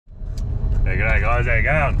Hey, g'day guys, how you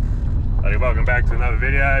going? Hey, welcome back to another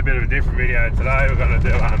video, a bit of a different video today. We're going to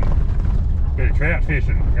do a bit of trout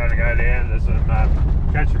fishing. We're going to go down to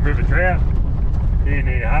some catch some river trout here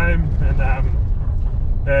near home, and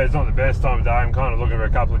yeah, it's not the best time of day. I'm kind of looking for a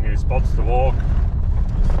couple of new spots to walk.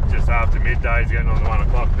 Just after midday, it's getting on to 1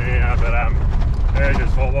 o'clock now, but yeah,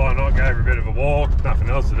 just thought why not go for a bit of a walk. Nothing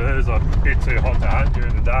else to do. It's a bit too hot to hunt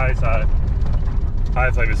during the day, so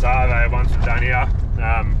hopefully the survey, once we're done here,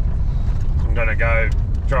 I'm going to go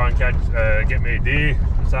try and get me a deer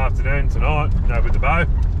this afternoon, tonight, with the bow.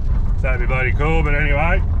 So that'd be bloody cool. But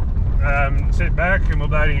anyway, sit back and we'll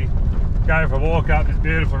bloody go for a walk up this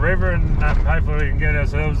beautiful river, and hopefully we can get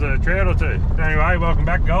ourselves a trout or two. So anyway, welcome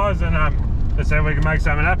back guys, and let's see if we can make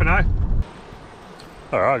something happen, eh?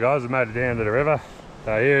 Alright guys, I've made it down to the river.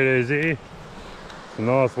 So here it is here. Some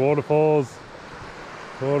nice waterfalls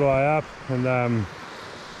all the way up, and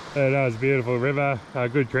there it is, beautiful river, a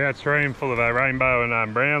good trout stream full of rainbow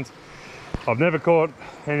and browns. I've never caught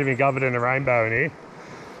anything other than a rainbow in here.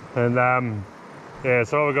 And yeah,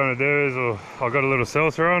 so what we're going to do is, I've got a little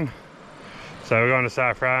seltzer on. So we're going to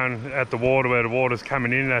start throwing at the water where the water's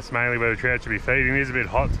coming in. That's mainly where the trout should be feeding. It is a bit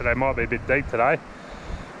hot today, might be a bit deep today.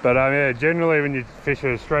 But yeah, generally when you fish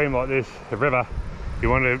a stream like this, a river, you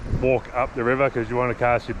want to walk up the river because you want to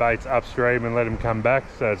cast your baits upstream and let them come back.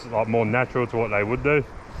 So it's like more natural to what they would do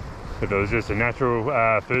if it was just a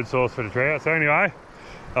natural food source for the trout. So anyway,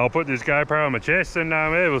 I'll put this GoPro on my chest, and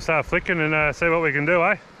yeah, we'll start flicking and see what we can do,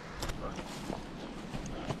 eh?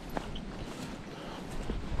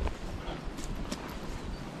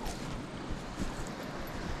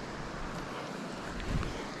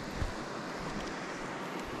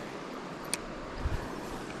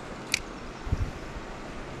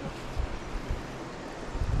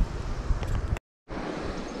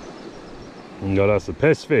 And got us a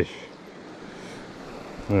pest fish.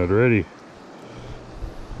 Ready.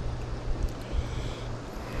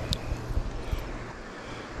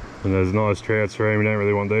 And there's a nice trout stream. We don't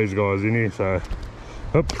really want these guys in here, so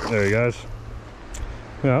oh, there he goes.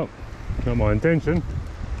 Well, not my intention.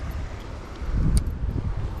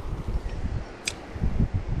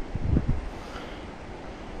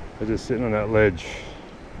 They're just sitting on that ledge.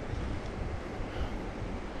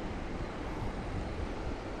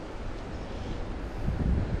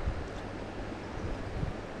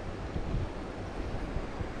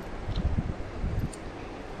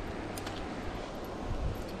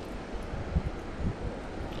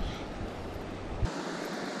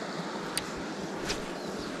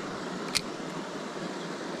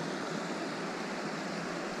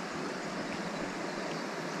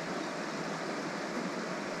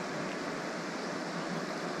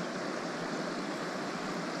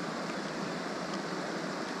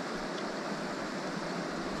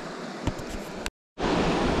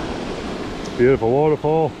 Beautiful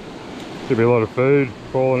waterfall. Should be a lot of food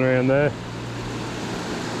crawling around there.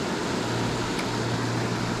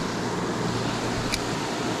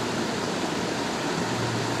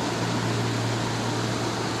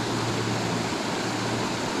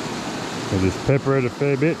 I'll just pepper it a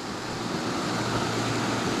fair bit.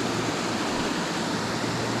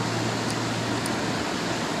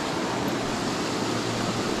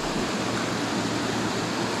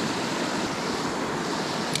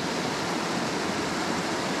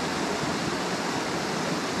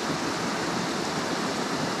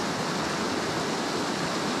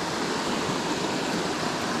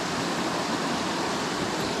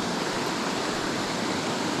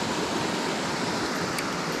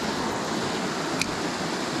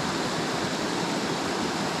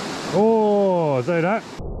 Oh, see that?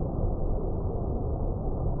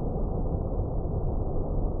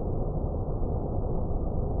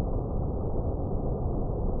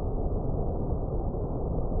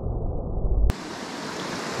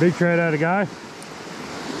 Big trout out to go.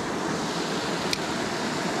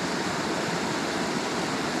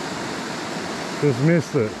 Just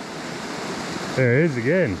missed it. There it is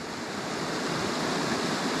again.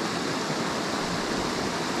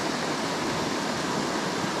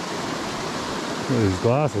 With his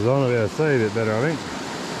glasses on, I'll be able to see a bit better, I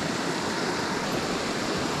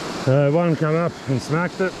think. One come up and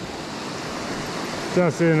smacked it.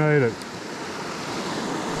 Just didn't eat it.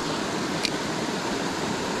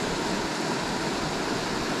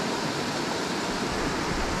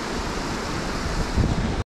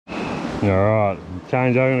 Alright,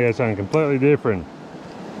 change over and get something completely different.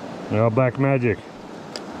 Black magic.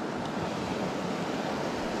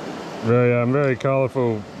 Very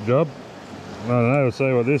colourful job. I don't know, we'll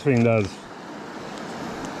see what this thing does.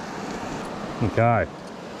 Okay,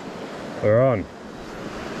 we're on.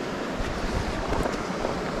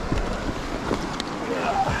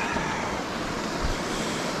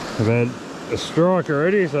 I've had a strike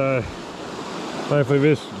already, so hopefully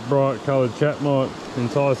this bright coloured chap might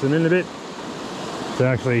entice them in a bit to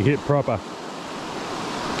actually hit proper.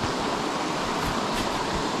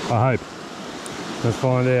 I hope. Let's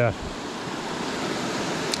find out.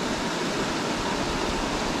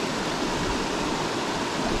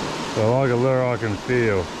 So like a lure I can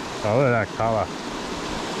feel. Oh, look at that colour.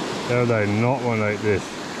 How do they not want to eat this?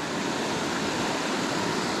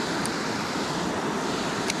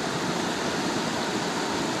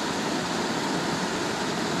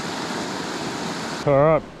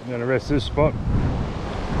 Alright, I'm going to rest this spot.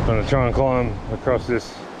 I'm going to try and climb across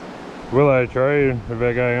this willow tree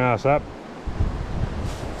without going ass up.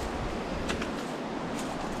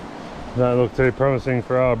 Don't look too promising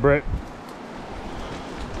for our Brett.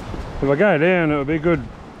 If I go down, it'll be good.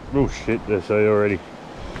 Oh shit, they see already.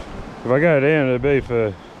 If I go down, it'll be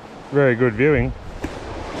for very good viewing.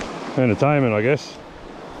 Entertainment, I guess.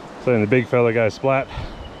 Seeing the big fella go splat.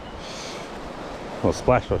 Or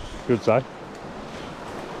splash, I should say.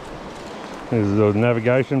 This is the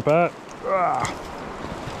navigation part.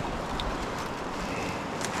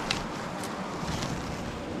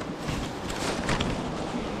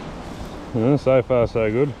 So far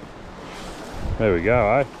so good. There we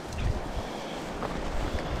go, eh?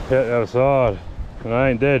 Out the other side, and I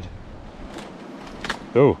ain't dead.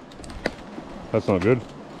 Oh, that's not good.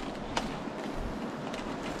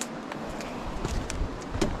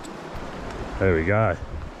 There we go.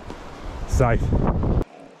 Safe.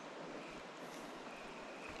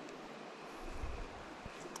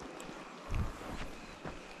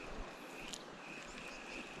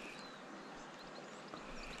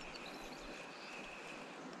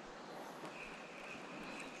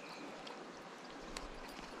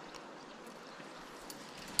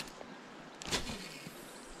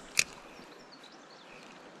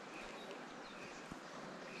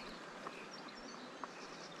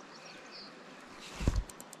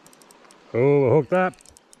 Oh, we're hooked up.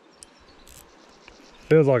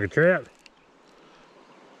 Feels like a trout.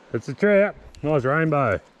 It's a trout. Nice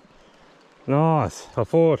rainbow. Nice. I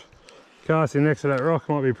thought casting next to that rock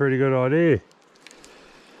might be a pretty good idea.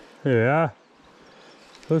 There we are.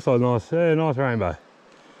 Looks like nice, yeah, nice rainbow.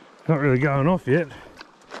 Not really going off yet.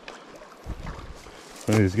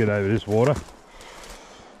 Let me just get over this water.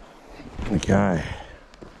 Okay.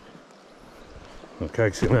 I'll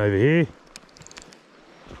coax him over here.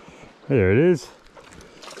 There it is.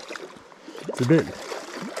 It's a bit.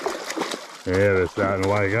 Yeah, they're starting to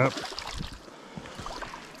wake up.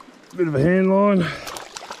 Bit of a hand line.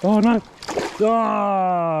 Oh no.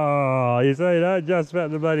 Oh, you see that? Just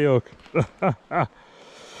about the bloody hook.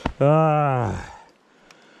 As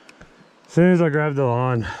soon as I grabbed the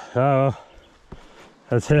line. Oh,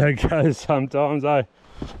 that's how it goes sometimes, eh?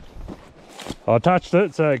 I touched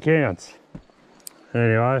it, so it counts.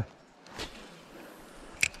 Anyway.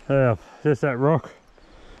 Yeah, just that rock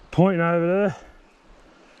pointing over there.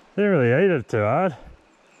 Didn't really eat it too hard.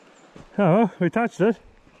 Oh, well, we touched it.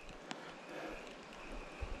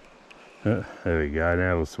 There we go,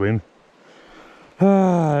 now we'll swim.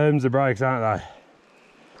 Ah, them's the breaks, aren't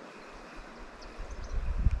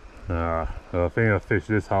they? Alright, well, I think I'll fish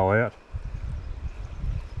this hole out.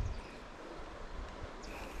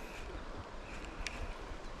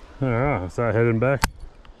 Alright, I'll start heading back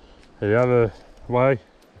the other way.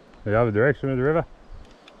 The other direction of the river,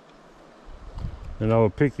 and I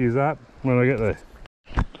will pick these up when I get there.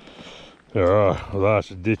 Alright,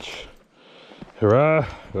 last ditch. Hurrah!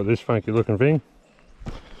 Got this funky looking thing.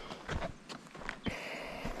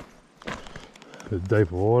 The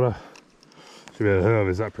deeper water. Should be able to hurl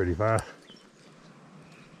this up pretty far.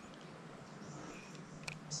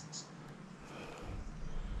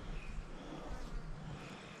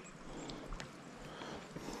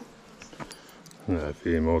 A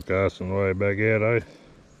few more casts on the way back out, eh?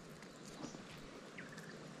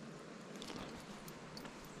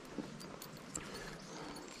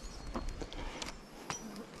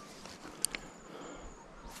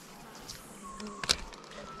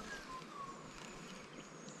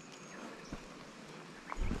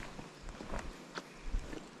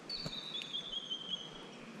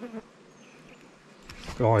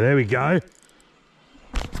 Oh, there we go.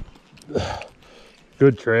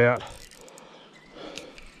 Good trout.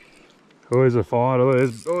 Always a fight.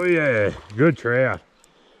 Oh yeah, good trout.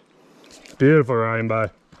 Beautiful rainbow.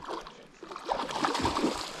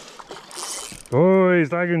 Oh, he's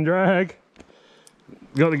taking drag.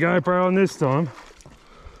 Got the GoPro on this time.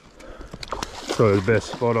 Probably the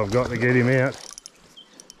best spot I've got to get him out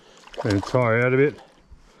and tire out a bit.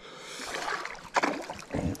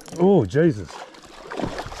 Oh Jesus.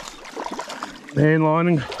 Hand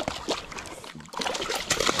lining.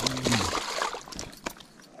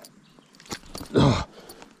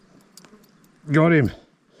 Got him.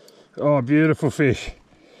 Oh, beautiful fish.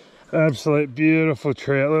 Absolute beautiful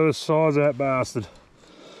trout. Look at the size of that bastard.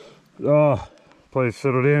 Oh, please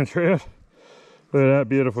settle down, trout. Look at that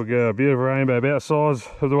beautiful girl. Beautiful rainbow, about the size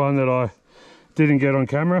of the one that I didn't get on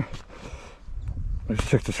camera. Let's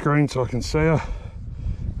check the screen so I can see her.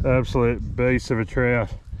 Absolute beast of a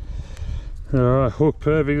trout. Alright, hook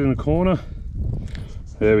perfect in the corner.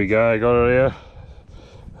 There we go, got it out.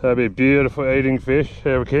 That'll be a beautiful eating fish.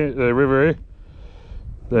 There we can, the river here.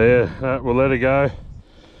 There, we'll let her go.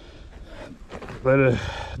 Let her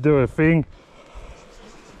do her thing.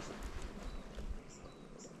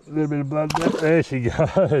 A little bit of blood there. There she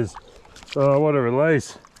goes. Oh, what a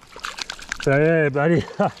release. So yeah, buddy.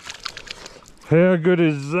 How good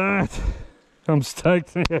is that? I'm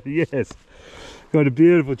stoked now, yes. Got a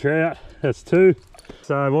beautiful trout, that's 2.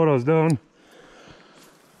 So what I was doing,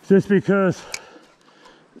 just because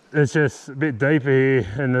it's just a bit deeper here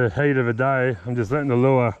in the heat of the day, I'm just letting the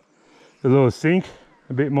lure sink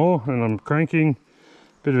a bit more, and I'm cranking,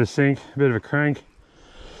 a bit of a sink, a bit of a crank,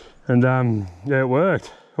 and yeah, it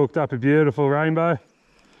worked. Hooked up a beautiful rainbow.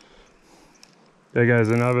 There goes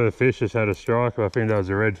another fish, just had a strike, I think that was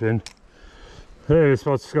a redfin. Yeah, this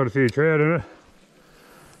spot's got a few trout in it.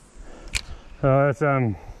 That's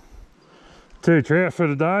 2 trout for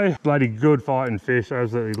the day. Bloody good fighting fish. I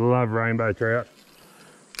absolutely love rainbow trout.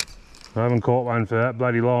 I haven't caught one for that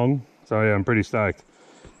bloody long, so yeah, I'm pretty stoked.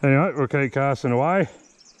 Anyway, we'll keep casting away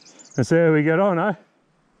and see how we get on, eh?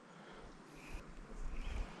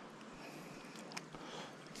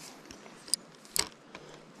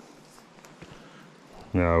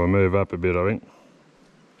 Now we'll move up a bit, I think.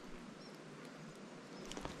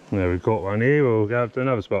 Now we've caught one here, we'll go up to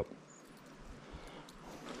another spot.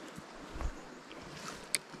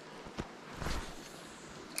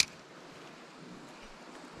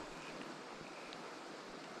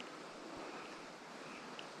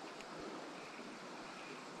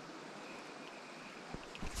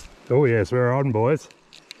 Oh yes, we're on, boys.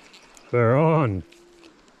 We're on.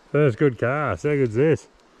 First good cast. How good's this?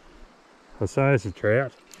 I'll say it's a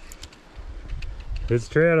trout. It's a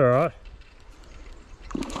trout, alright.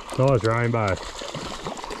 Nice rainbow.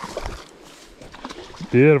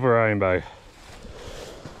 Beautiful rainbow.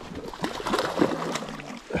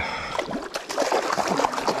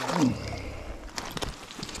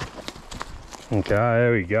 Okay,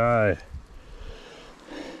 there we go.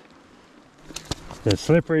 They're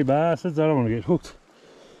slippery bastards, I don't want to get hooked.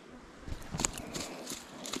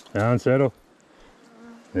 Now unsettle.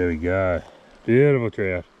 There we go. Beautiful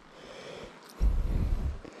trout.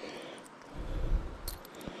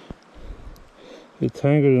 Get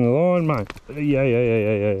tangled in the line, mate.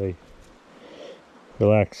 Yeah.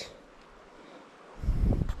 Relax.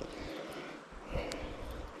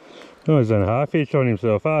 Oh, he's done a half hitch on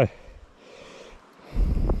himself, eh?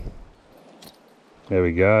 There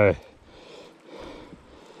we go.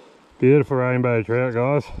 Beautiful rainbow trout,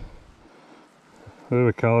 guys. Look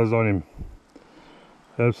at the colours on him.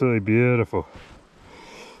 Absolutely beautiful.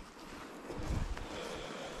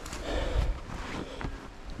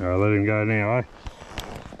 I'll let him go now, eh?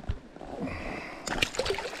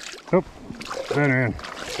 Oh, turn around.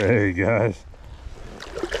 There he goes.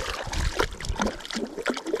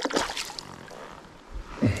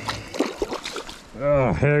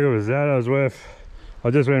 Oh, how good was that? I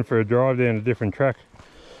just went for a drive down a different track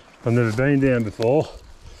I've never been down before,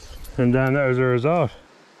 and that was the result.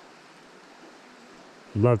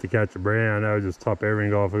 I'd love to catch a brown. That would just top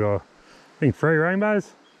everything off. I got, I think, 3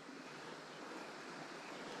 rainbows.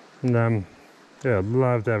 And yeah, I'd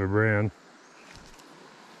love to have a brown.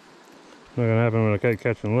 Not gonna happen when I keep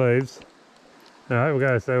catching leaves. Alright, we'll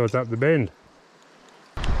go see what's up the bend.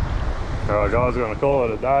 Alright guys, we're gonna call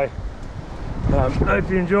it a day. Hope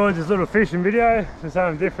you enjoyed this little fishing video. Just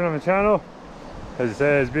something different on the channel. As I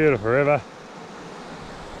say, it's beautiful river.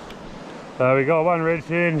 We got 1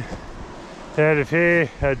 redfin out of here,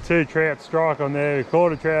 had 2 trout strike on there. We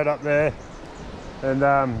caught a trout up there, and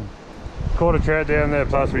caught a trout down there,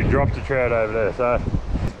 plus we dropped a trout over there, so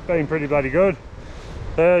it's been pretty bloody good.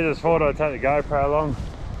 Yeah, just thought I'd take the GoPro along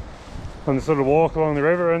on this little walk along the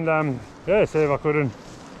river, and yeah, see if I couldn't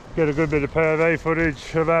get a good bit of POV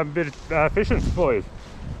footage of a bit of fishing for you.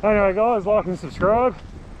 Anyway guys, like and subscribe.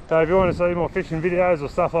 If you want to see more fishing videos or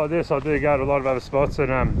stuff like this, I do go to a lot of other spots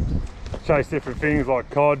and chase different things like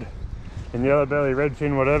cod and yellow belly,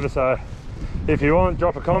 redfin, whatever. So if you want,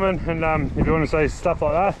 drop a comment, and if you want to see stuff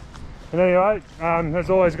like that. And anyway, as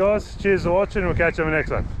always guys, cheers for watching, we'll catch you on the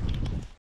next one.